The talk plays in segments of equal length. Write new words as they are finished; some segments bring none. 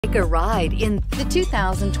Take a ride in the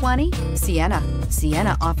 2020 Sienna.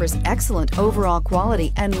 Sienna offers excellent overall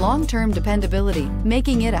quality and long-term dependability,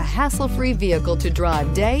 making it a hassle-free vehicle to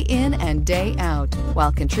drive day in and day out,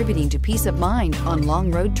 while contributing to peace of mind on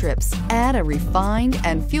long road trips. Add a refined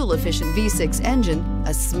and fuel-efficient V6 engine,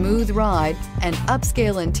 a smooth ride, and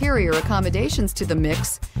upscale interior accommodations to the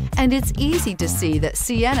mix, and it's easy to see that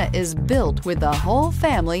Sienna is built with the whole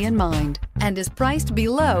family in mind and is priced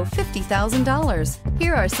below $50,000.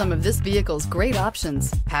 Here are some of this vehicle's great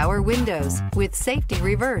options: power windows with safety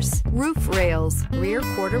reverse, roof rails, rear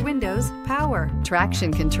quarter windows, power,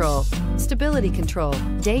 traction control, stability control,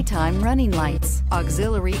 daytime running lights,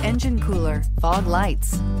 auxiliary engine cooler, fog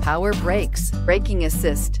lights, power brakes, braking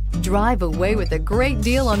assist. Drive away with a great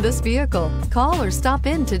deal on this vehicle. Call or stop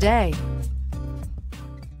in today.